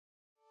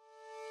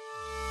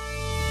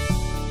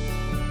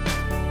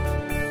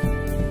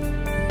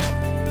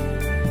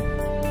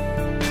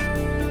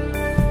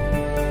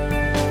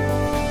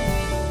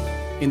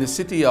In the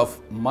city of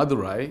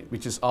Madurai,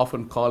 which is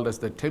often called as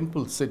the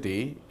Temple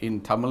City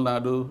in Tamil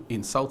Nadu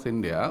in South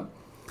India,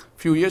 a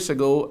few years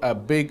ago a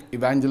big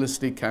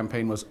evangelistic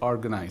campaign was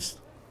organized.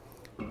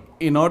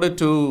 In order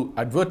to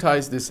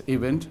advertise this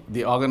event,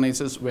 the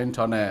organizers went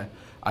on an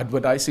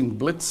advertising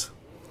blitz.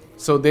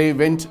 So they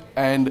went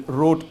and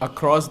wrote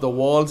across the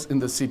walls in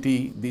the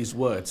city these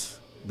words.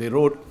 They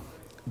wrote,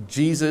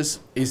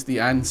 "Jesus is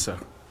the answer.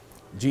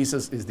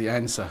 Jesus is the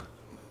answer."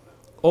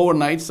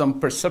 Overnight,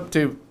 some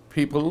perceptive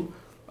people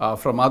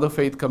from other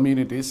faith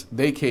communities,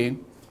 they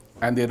came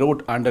and they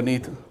wrote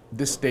underneath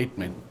this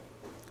statement,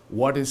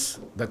 "What is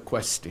the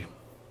question?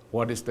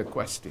 What is the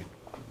question?"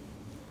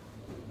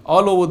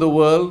 All over the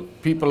world,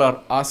 people are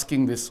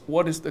asking this,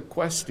 what is the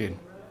question?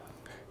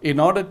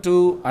 In order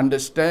to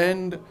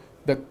understand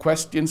the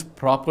questions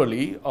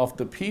properly of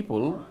the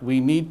people, we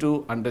need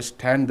to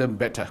understand them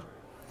better.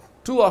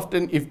 Too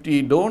often, if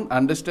we don't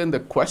understand the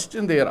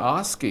question they are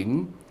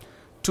asking,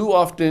 too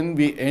often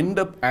we end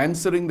up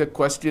answering the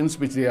questions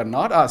which they are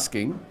not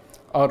asking,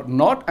 or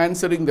not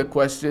answering the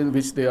question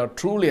which they are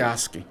truly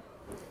asking.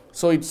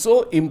 So it's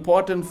so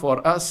important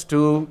for us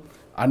to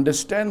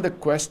understand the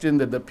question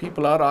that the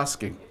people are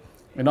asking.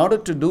 In order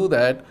to do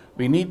that,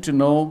 we need to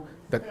know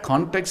the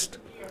context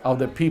of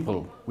the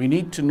people. We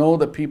need to know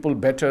the people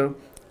better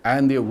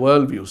and their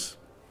worldviews.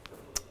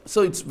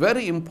 So it's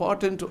very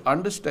important to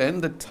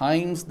understand the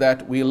times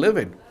that we live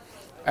in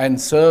and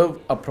serve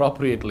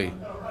appropriately.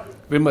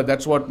 Remember,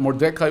 that's what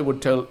Mordecai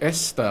would tell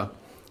Esther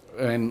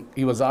when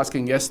he was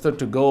asking Esther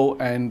to go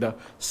and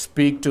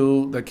speak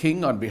to the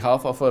king on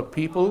behalf of her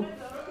people.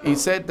 He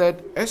said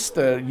that,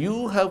 "Esther,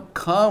 you have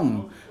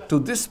come to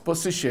this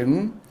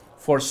position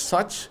for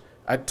such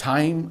a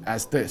time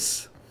as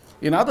this."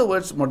 In other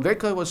words,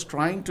 Mordecai was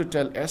trying to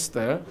tell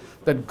Esther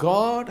that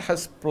God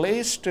has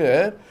placed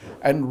her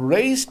and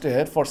raised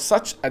her for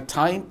such a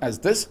time as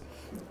this,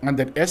 and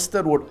that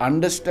Esther would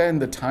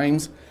understand the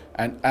times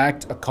and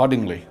act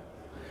accordingly.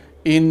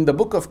 In the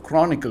book of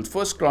Chronicles,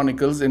 First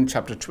Chronicles in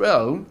chapter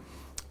 12,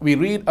 we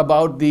read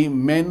about the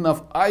men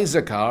of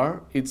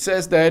Issachar. It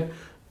says that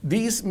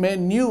these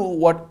men knew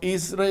what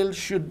Israel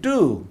should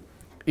do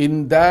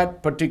in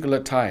that particular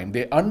time.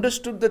 They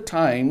understood the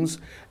times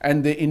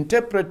and they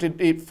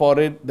interpreted it for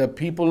the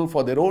people,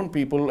 for their own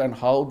people, and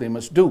how they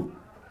must do.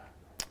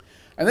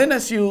 And then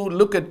as you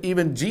look at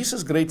even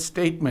Jesus' great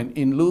statement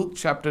in Luke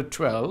chapter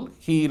 12,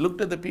 he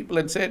looked at the people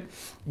and said,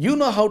 "You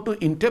know how to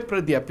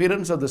interpret the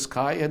appearance of the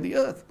sky and the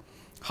earth.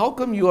 How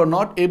come you are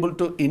not able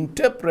to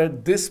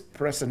interpret this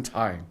present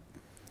time?"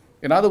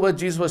 In other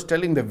words, Jesus was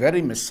telling the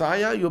very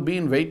Messiah you've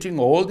been waiting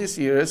all these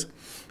years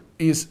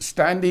is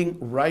standing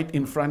right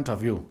in front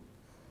of you.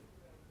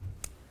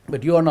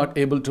 But you are not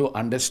able to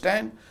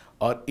understand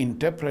or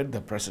interpret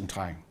the present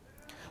time.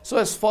 So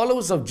as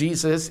followers of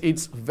Jesus,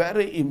 it's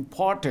very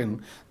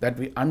important that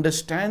we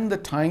understand the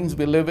times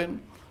we live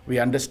in, we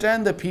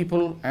understand the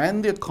people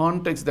and the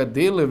context that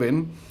they live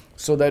in,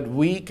 so that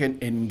we can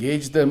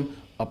engage them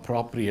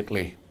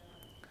appropriately.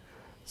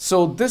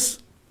 So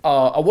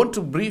I want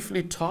to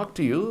briefly talk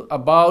to you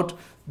about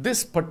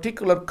this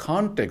particular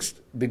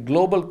context, the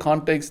global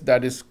context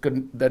that is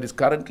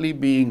currently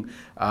being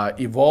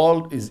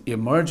evolved, is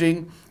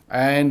emerging,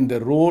 and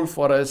the role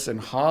for us and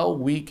how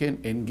we can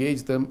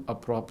engage them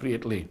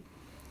appropriately.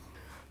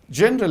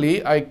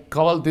 Generally, I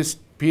call this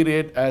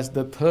period as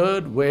the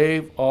third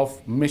wave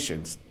of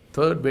missions,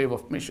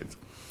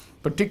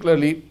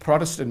 particularly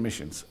Protestant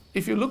missions.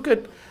 If you look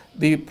at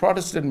the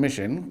Protestant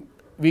mission,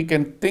 we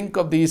can think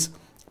of these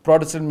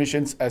Protestant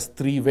missions as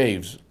three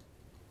waves.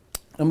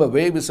 Remember,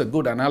 wave is a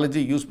good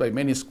analogy used by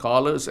many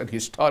scholars and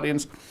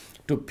historians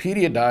to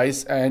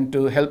periodize and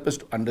to help us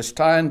to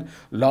understand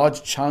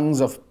large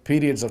chunks of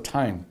periods of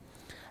time.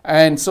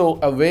 And so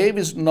a wave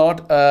is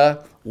not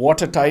a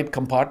watertight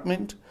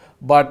compartment,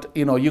 but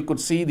you could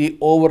see the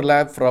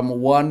overlap from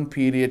one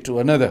period to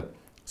another.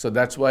 So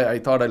that's why I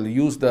thought I'll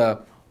use the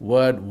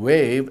word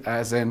wave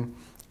as an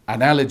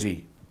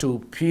analogy to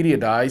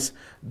periodize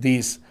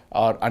these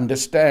or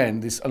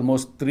understand these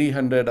almost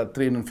 300 or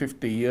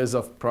 350 years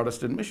of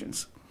Protestant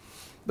missions.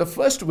 The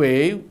first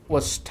wave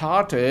was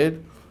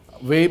started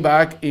way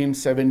back in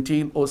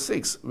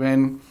 1706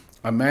 when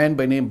a man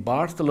by name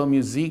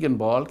Bartholomew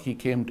Ziegenbalg, he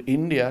came to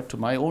India, to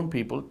my own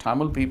people,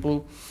 Tamil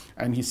people,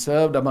 and he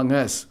served among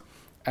us.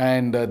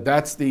 And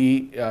that's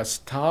the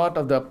start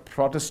of the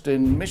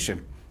Protestant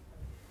mission.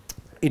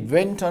 It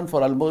went on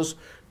for almost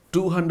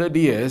 200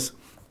 years,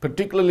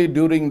 particularly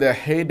during the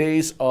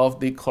heydays of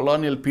the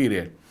colonial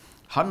period.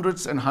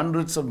 Hundreds and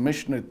hundreds of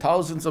missionaries,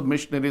 thousands of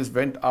missionaries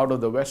went out of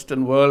the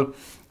Western world,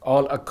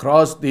 all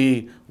across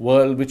the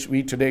world, which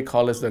we today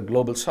call as the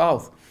Global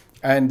South.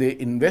 And they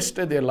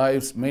invested their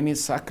lives, many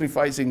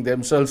sacrificing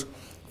themselves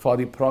for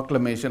the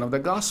proclamation of the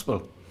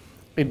gospel.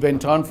 It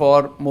went on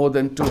for more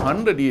than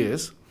 200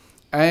 years.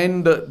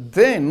 And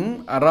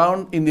then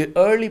around in the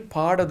early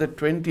part of the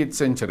 20th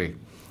century,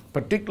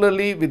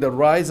 particularly with the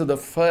rise of the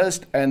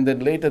First and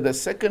then later the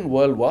Second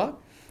World War,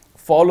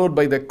 followed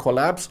by the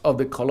collapse of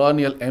the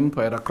colonial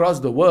empire across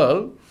the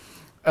world,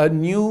 a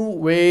new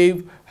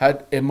wave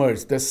had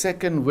emerged. The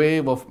second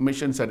wave of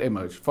missions had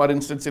emerged. For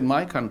instance, in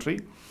my country,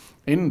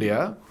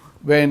 India,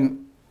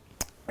 when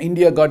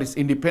India got its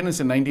independence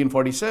in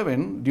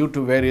 1947, due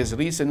to various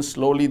reasons,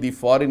 slowly the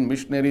foreign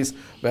missionaries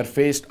were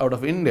phased out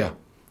of India.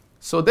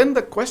 So then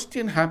the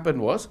question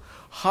happened was,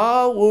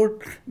 how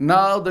would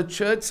now the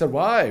church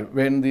survive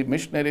when the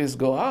missionaries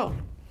go out?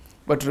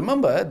 But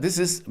remember, this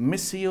is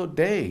Missio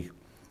Dei,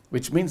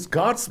 which means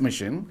God's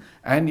mission,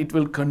 and it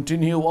will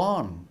continue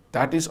on.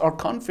 That is our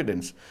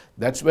confidence.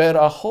 That's where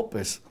our hope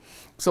is.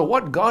 So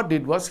what God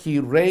did was He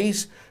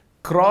raised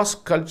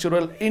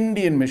cross-cultural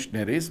Indian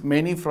missionaries,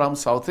 many from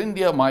South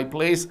India, my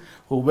place,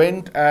 who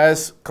went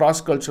as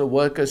cross-cultural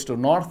workers to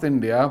North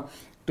India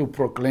to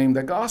proclaim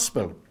the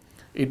gospel.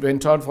 It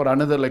went on for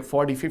another like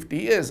 40, 50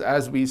 years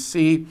as we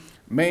see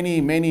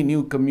many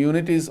new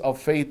communities of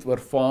faith were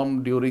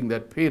formed during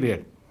that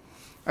period.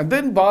 And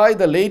then by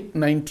the late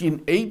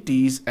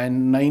 1980s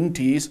and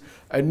 90s,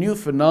 a new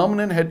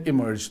phenomenon had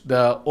emerged,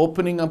 the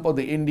opening up of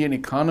the Indian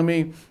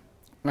economy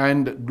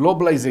and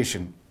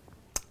globalization.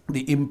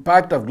 The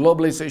impact of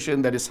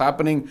globalization that is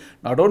happening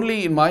not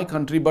only in my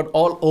country but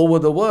all over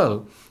the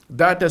world,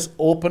 that has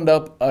opened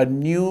up a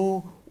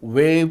new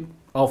wave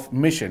of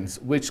missions,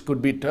 which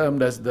could be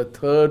termed as the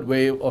third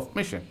wave of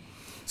mission.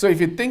 So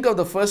if you think of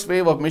the first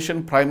wave of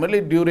mission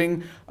primarily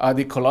during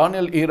the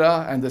colonial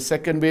era, and the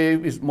second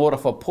wave is more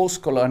of a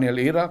post-colonial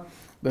era,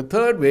 the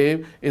third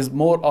wave is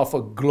more of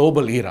a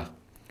global era.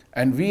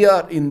 And we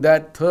are in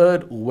that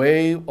third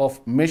wave of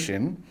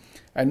mission.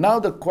 And now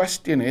the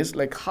question is,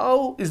 like,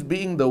 how is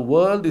the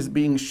world is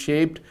being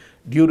shaped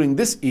during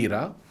this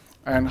era,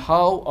 and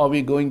how are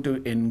we going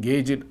to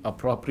engage it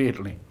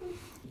appropriately?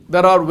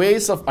 There are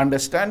ways of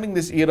understanding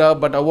this era,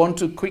 but I want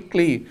to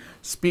quickly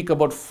speak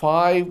about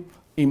 5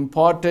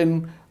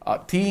 important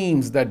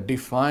themes that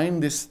define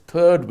this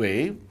third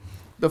wave.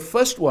 The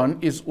first one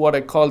is what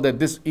I call that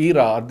this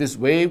era, or this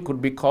wave,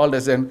 could be called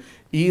as an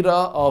era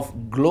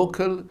of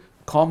global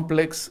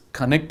complex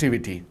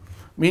connectivity,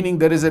 meaning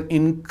there is an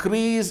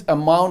increased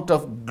amount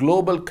of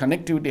global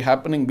connectivity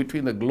happening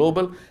between the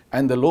global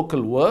and the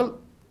local world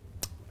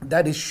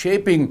that is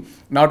shaping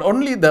not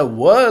only the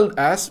world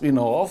as we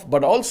know of,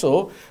 but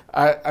also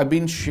have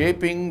been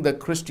shaping the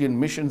Christian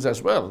missions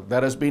as well. There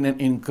has been an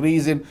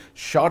increase in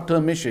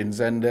short-term missions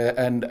and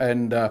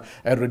a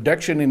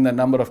reduction in the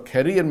number of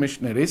career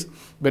missionaries.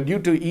 But due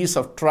to ease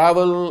of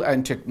travel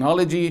and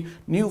technology,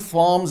 new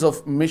forms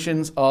of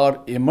missions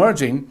are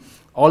emerging,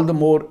 all the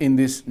more in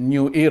this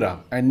new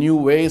era, and new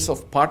ways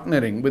of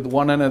partnering with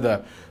one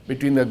another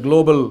between the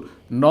global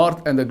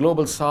north and the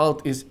global south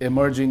is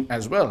emerging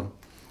as well.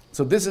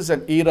 So this is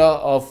an era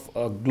of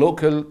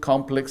global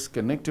complex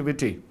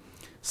connectivity.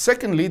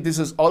 Secondly, this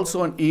is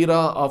also an era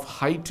of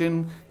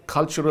heightened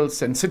cultural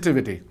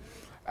sensitivity.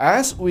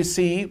 As we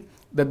see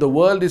that the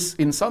world is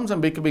in some sense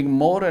becoming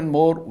more and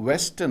more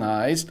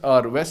westernized,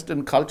 or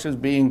Western cultures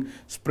being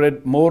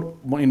spread more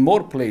in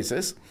more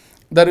places,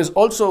 there is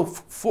also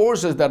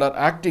forces that are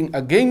acting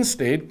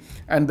against it,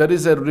 and there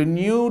is a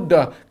renewed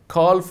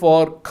call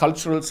for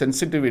cultural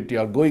sensitivity,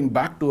 or going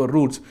back to our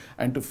roots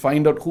and to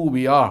find out who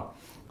we are.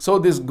 So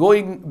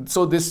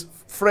this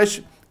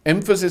fresh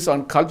emphasis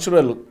on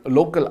cultural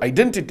local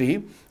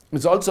identity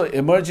is also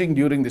emerging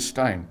during this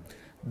time.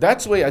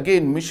 That's why,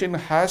 again, mission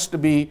has to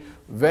be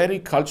very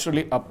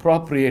culturally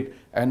appropriate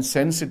and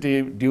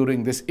sensitive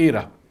during this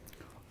era.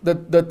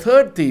 The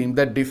third theme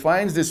that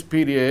defines this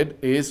period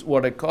is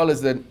what I call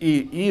as an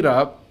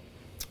era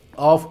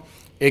of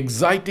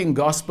exciting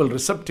gospel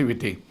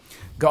receptivity.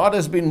 God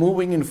has been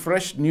moving in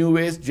fresh new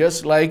ways,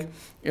 just like,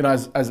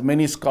 as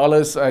many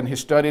scholars and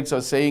historians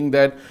are saying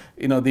that,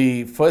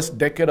 the first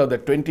decade of the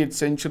 20th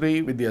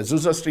century with the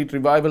Azusa Street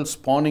revival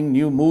spawning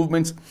new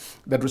movements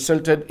that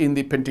resulted in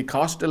the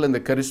Pentecostal and the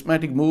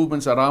charismatic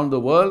movements around the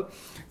world.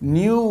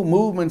 New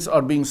movements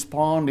are being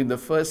spawned in the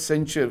first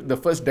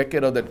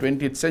decade of the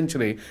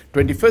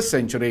 21st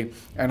century,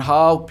 and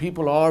how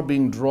people are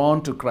being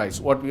drawn to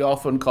Christ, what we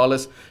often call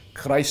as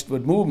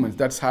Christward movements.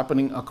 That's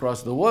happening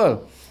across the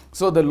world.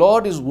 So the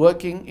Lord is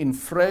working in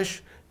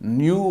fresh,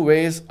 new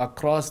ways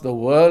across the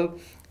world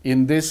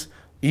in this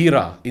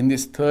era, in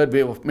this third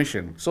wave of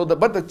mission.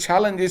 But the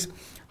challenge is,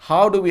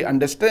 how do we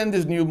understand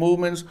these new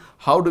movements?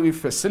 How do we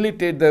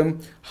facilitate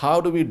them?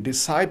 How do we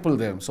disciple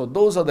them? So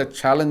those are the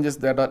challenges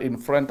that are in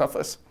front of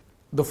us.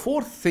 The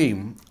fourth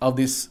theme of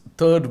this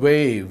third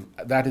wave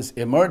that is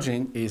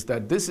emerging is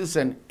that this is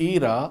an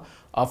era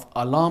of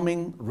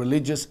alarming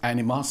religious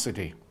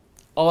animosity.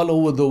 All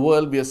over the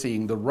world, we are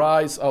seeing the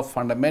rise of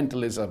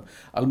fundamentalism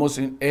almost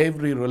in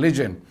every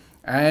religion,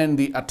 and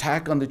the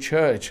attack on the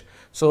church.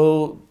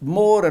 So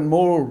more and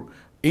more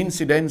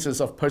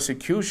incidences of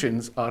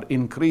persecutions are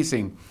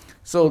increasing.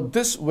 So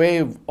this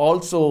wave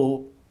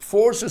also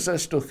forces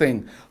us to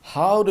think,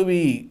 how do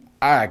we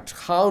act?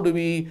 How do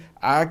we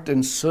act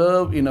and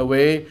serve in a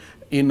way,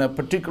 in a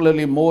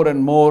particularly more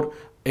and more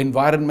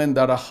environment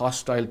that are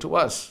hostile to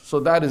us?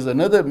 So that is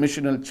another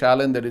missional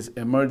challenge that is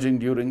emerging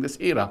during this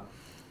era.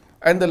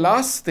 And the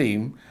last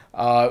theme,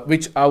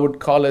 which I would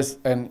call as,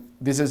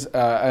 this is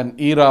an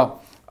era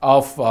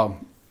of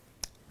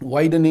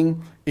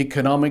widening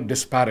economic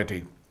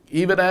disparity.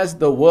 Even as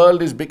the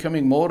world is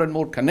becoming more and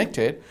more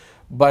connected,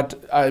 but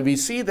we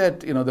see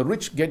that the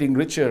rich getting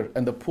richer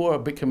and the poor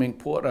becoming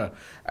poorer,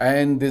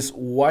 and this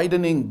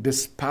widening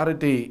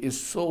disparity is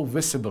so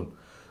visible.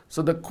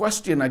 So the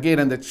question again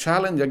and the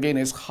challenge again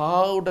is,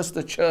 how does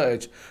the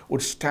church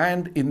would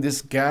stand in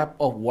this gap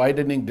of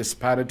widening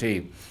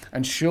disparity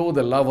and show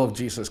the love of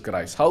Jesus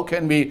Christ? How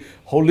can we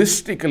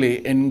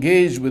holistically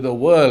engage with the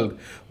world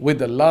with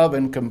the love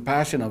and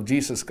compassion of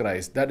Jesus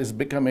Christ that is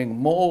becoming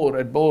more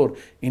and more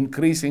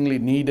increasingly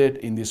needed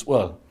in this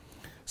world?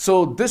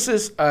 So this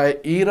is an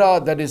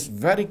era that is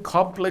very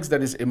complex,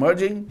 that is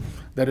emerging.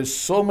 There is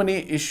so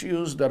many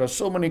issues, there are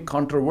so many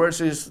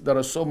controversies, there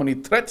are so many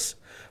threats.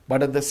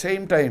 But at the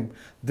same time,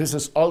 this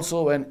is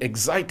also an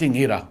exciting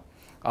era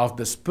of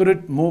the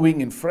Spirit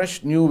moving in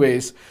fresh new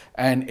ways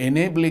and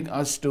enabling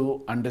us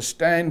to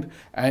understand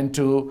and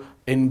to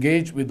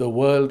engage with the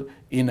world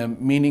in a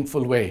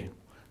meaningful way.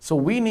 So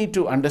we need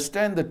to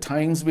understand the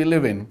times we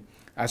live in,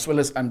 as well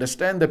as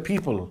understand the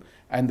people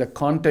and the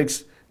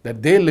context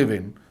that they live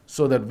in,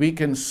 so that we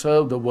can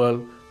serve the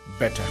world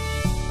better.